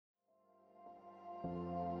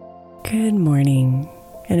Good morning,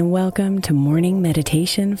 and welcome to Morning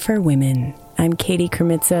Meditation for Women. I'm Katie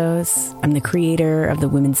Kremitzos. I'm the creator of the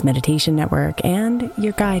Women's Meditation Network and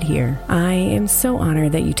your guide here. I am so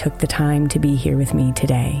honored that you took the time to be here with me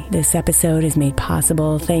today. This episode is made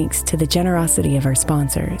possible thanks to the generosity of our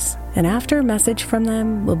sponsors. And after a message from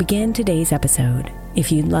them, we'll begin today's episode.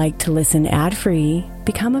 If you'd like to listen ad-free,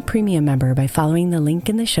 become a premium member by following the link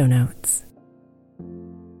in the show notes.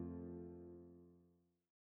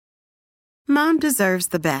 Mom deserves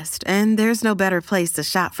the best, and there's no better place to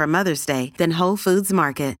shop for Mother's Day than Whole Foods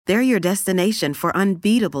Market. They're your destination for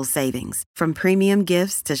unbeatable savings, from premium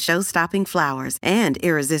gifts to show-stopping flowers and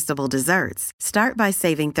irresistible desserts. Start by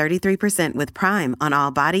saving 33% with Prime on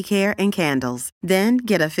all body care and candles. Then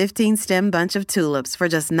get a 15-stem bunch of tulips for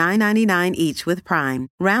just $9.99 each with Prime.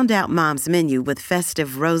 Round out Mom's menu with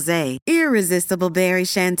festive rosé, irresistible berry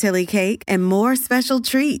chantilly cake, and more special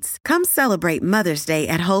treats. Come celebrate Mother's Day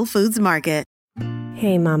at Whole Foods Market.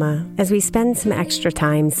 Hey Mama, as we spend some extra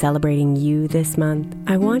time celebrating you this month,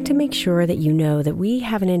 I want to make sure that you know that we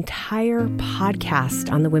have an entire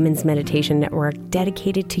podcast on the Women's Meditation Network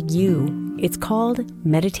dedicated to you. It's called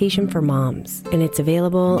Meditation for Moms, and it's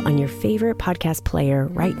available on your favorite podcast player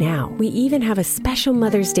right now. We even have a special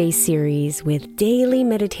Mother's Day series with daily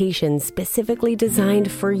meditations specifically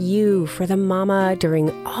designed for you, for the mama, during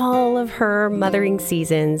all of her mothering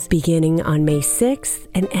seasons, beginning on May 6th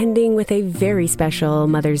and ending with a very special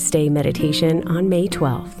Mother's Day meditation on May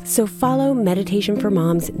 12th. So follow Meditation for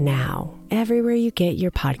Moms now, everywhere you get your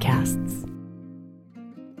podcasts.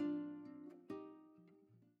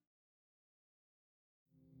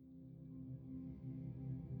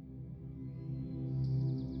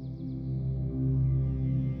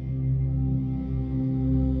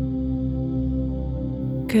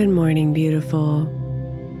 Good morning, beautiful.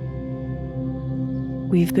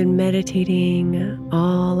 We've been meditating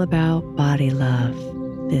all about body love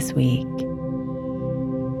this week.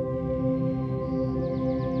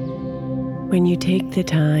 When you take the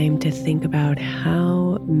time to think about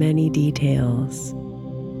how many details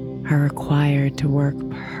are required to work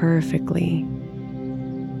perfectly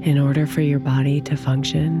in order for your body to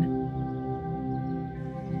function,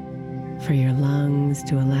 for your lungs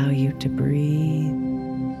to allow you to breathe,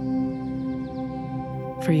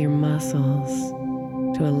 for your muscles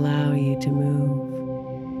to allow you to move,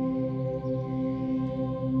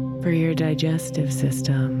 for your digestive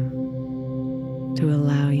system to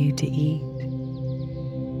allow you to eat.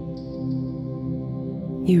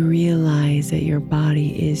 You realize that your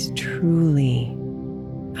body is truly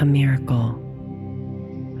a miracle.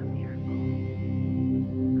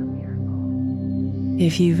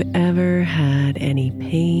 If you've ever had any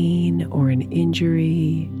pain or an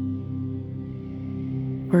injury,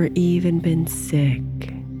 or even been sick,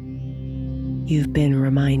 you've been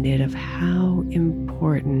reminded of how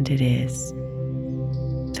important it is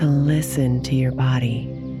to listen to your body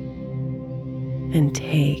and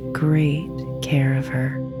take great care of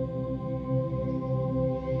her.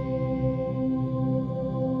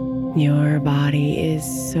 Your body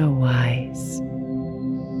is so wise,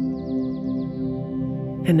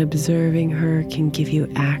 and observing her can give you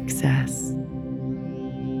access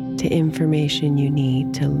to information you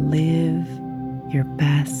need to live your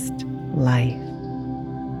best life.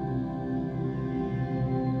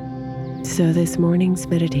 So this morning's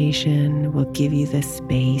meditation will give you the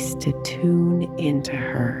space to tune into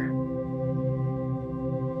her,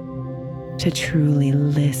 to truly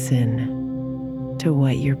listen to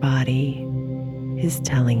what your body is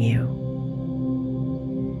telling you.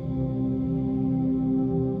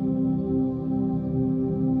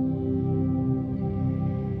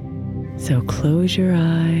 So close your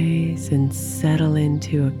eyes and settle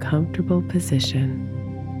into a comfortable position.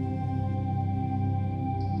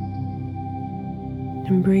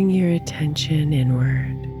 And bring your attention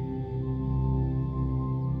inward.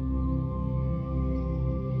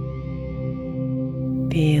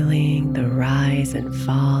 Feeling the rise and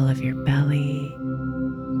fall of your belly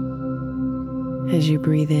as you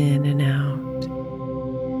breathe in and out.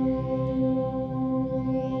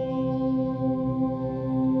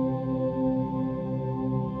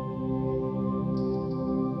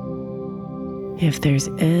 If there's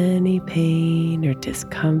any pain or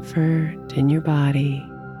discomfort in your body,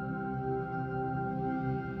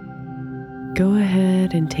 go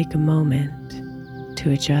ahead and take a moment to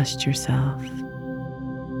adjust yourself,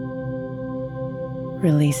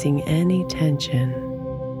 releasing any tension.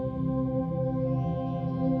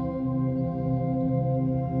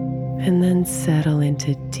 And then settle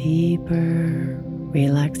into deeper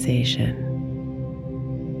relaxation.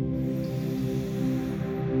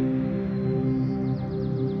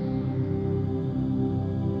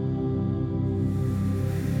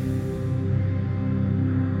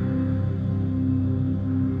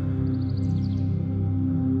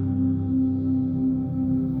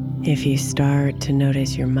 If you start to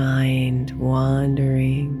notice your mind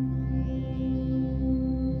wandering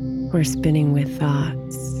or spinning with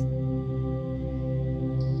thoughts,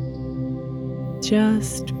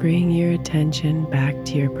 just bring your attention back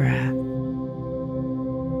to your breath.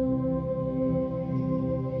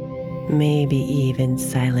 Maybe even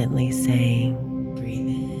silently saying, breathe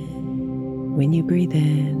in when you breathe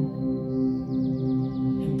in,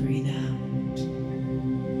 and breathe out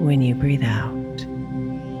when you breathe out.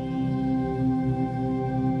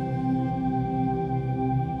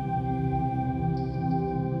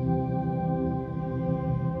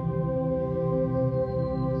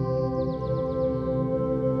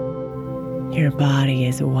 Your body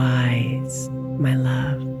is wise, my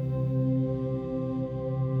love,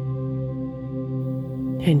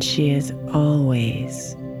 and she is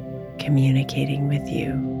always communicating with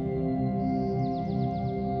you.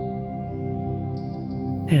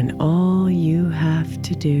 And all you have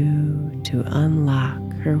to do to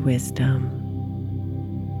unlock her wisdom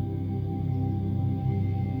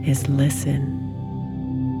is listen.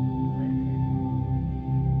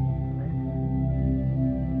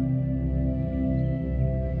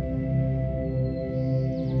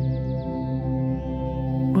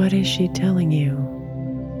 What is she telling you?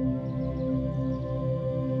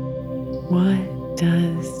 What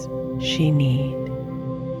does she need?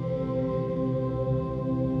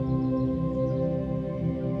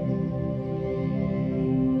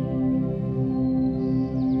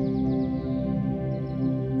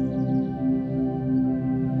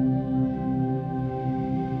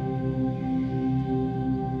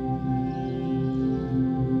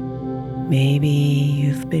 Maybe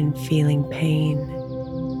you've been feeling pain.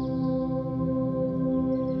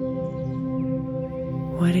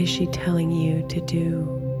 What is she telling you to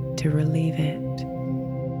do to relieve it?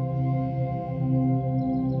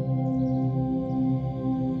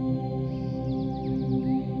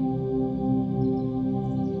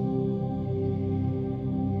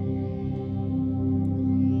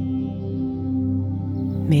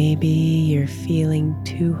 Maybe you're feeling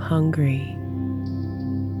too hungry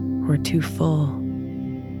or too full.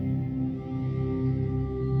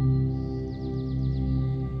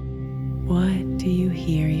 What do you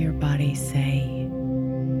hear your body say?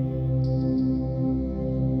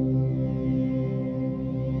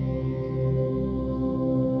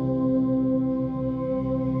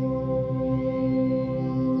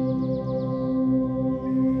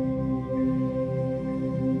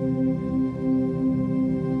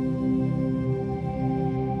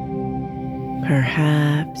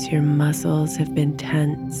 Perhaps your muscles have been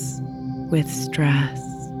tense with stress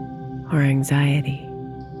or anxiety.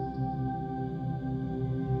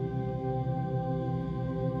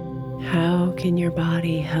 How can your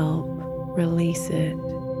body help release it?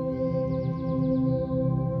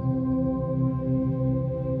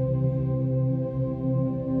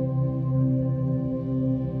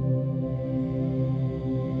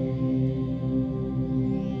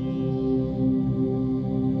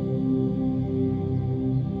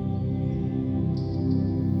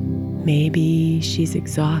 Maybe she's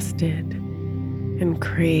exhausted and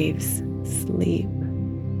craves sleep.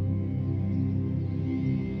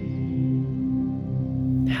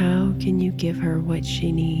 How can you give her what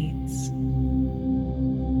she needs?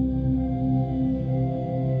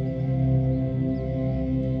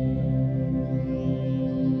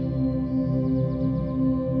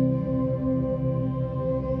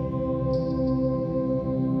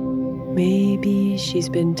 Maybe she's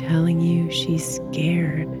been telling you she's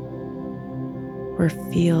scared or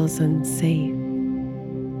feels unsafe.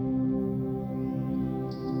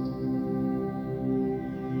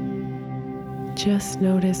 Just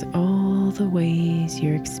notice all the ways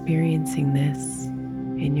you're experiencing this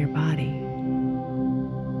in your body.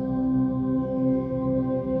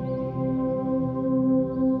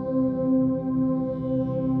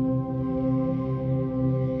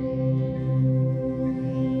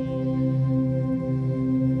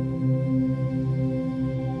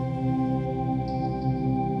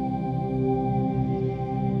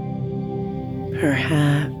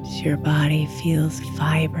 Perhaps your body feels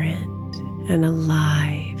vibrant and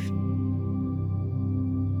alive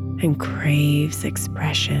and craves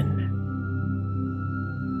expression.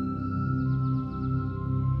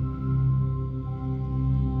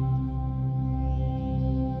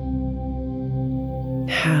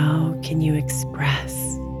 How can you express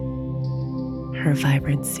her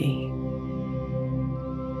vibrancy?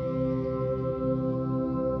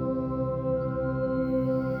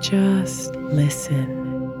 Just listen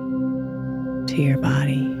to your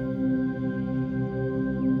body.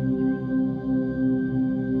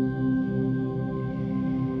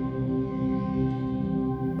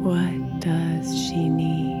 What does she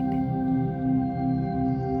need?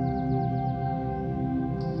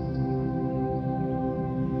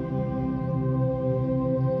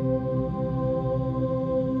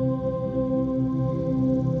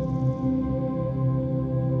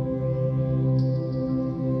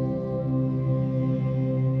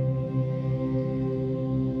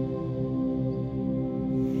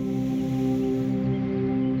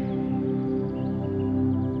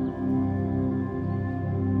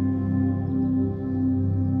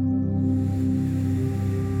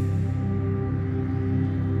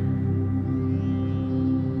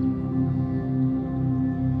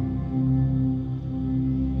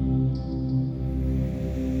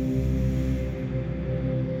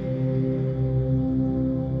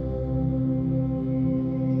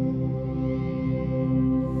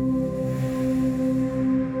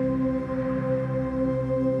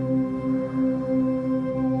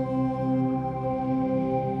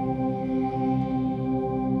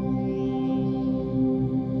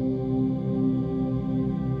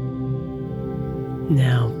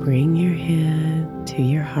 Now bring your hand to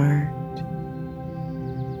your heart,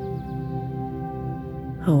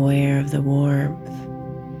 aware of the warmth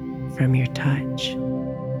from your touch,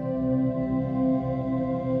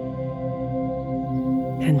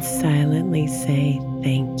 and silently say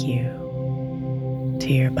thank you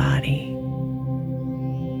to your body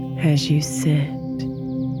as you sit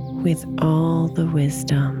with all the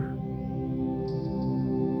wisdom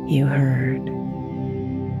you heard.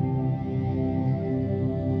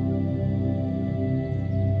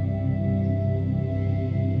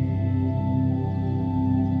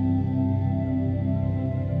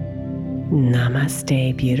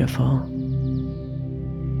 Namaste, beautiful.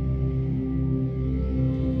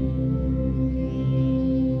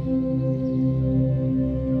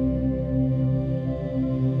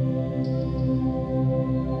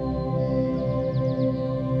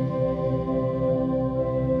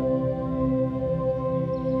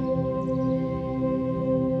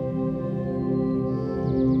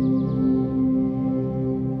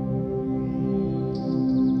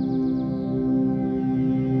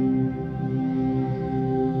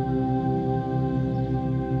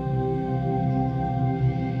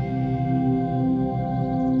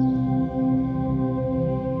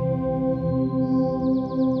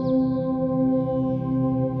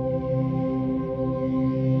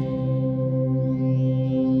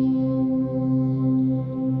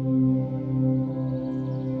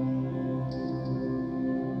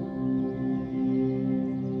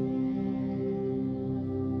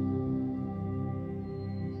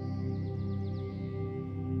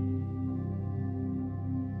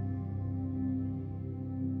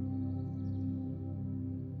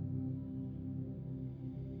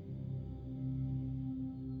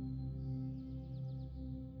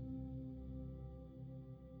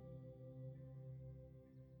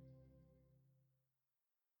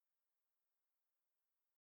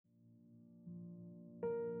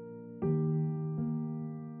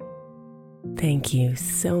 Thank you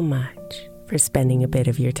so much for spending a bit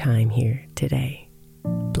of your time here today.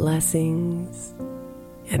 Blessings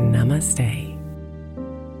and namaste.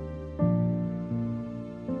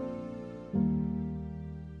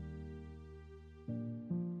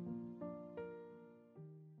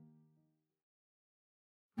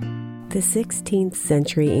 The 16th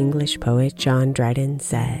century English poet John Dryden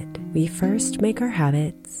said, "We first make our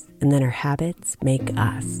habits, and then our habits make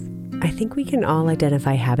us." I think we can all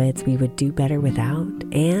identify habits we would do better without,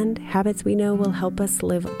 and habits we know will help us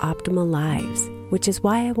live optimal lives, which is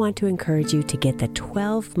why I want to encourage you to get the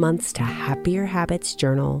 12 Months to Happier Habits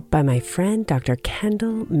journal by my friend Dr.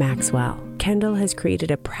 Kendall Maxwell. Kendall has created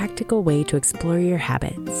a practical way to explore your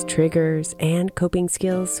habits, triggers, and coping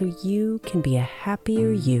skills so you can be a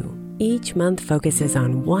happier you. Each month focuses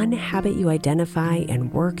on one habit you identify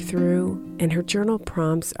and work through, and her journal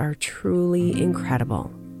prompts are truly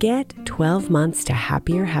incredible. Get 12 Months to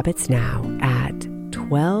Happier Habits now at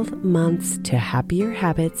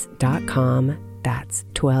 12monthstohappierhabits.com. That's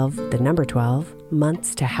 12, the number 12,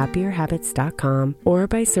 monthstohappierhabits.com, or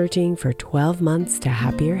by searching for 12 Months to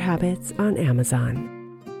Happier Habits on Amazon.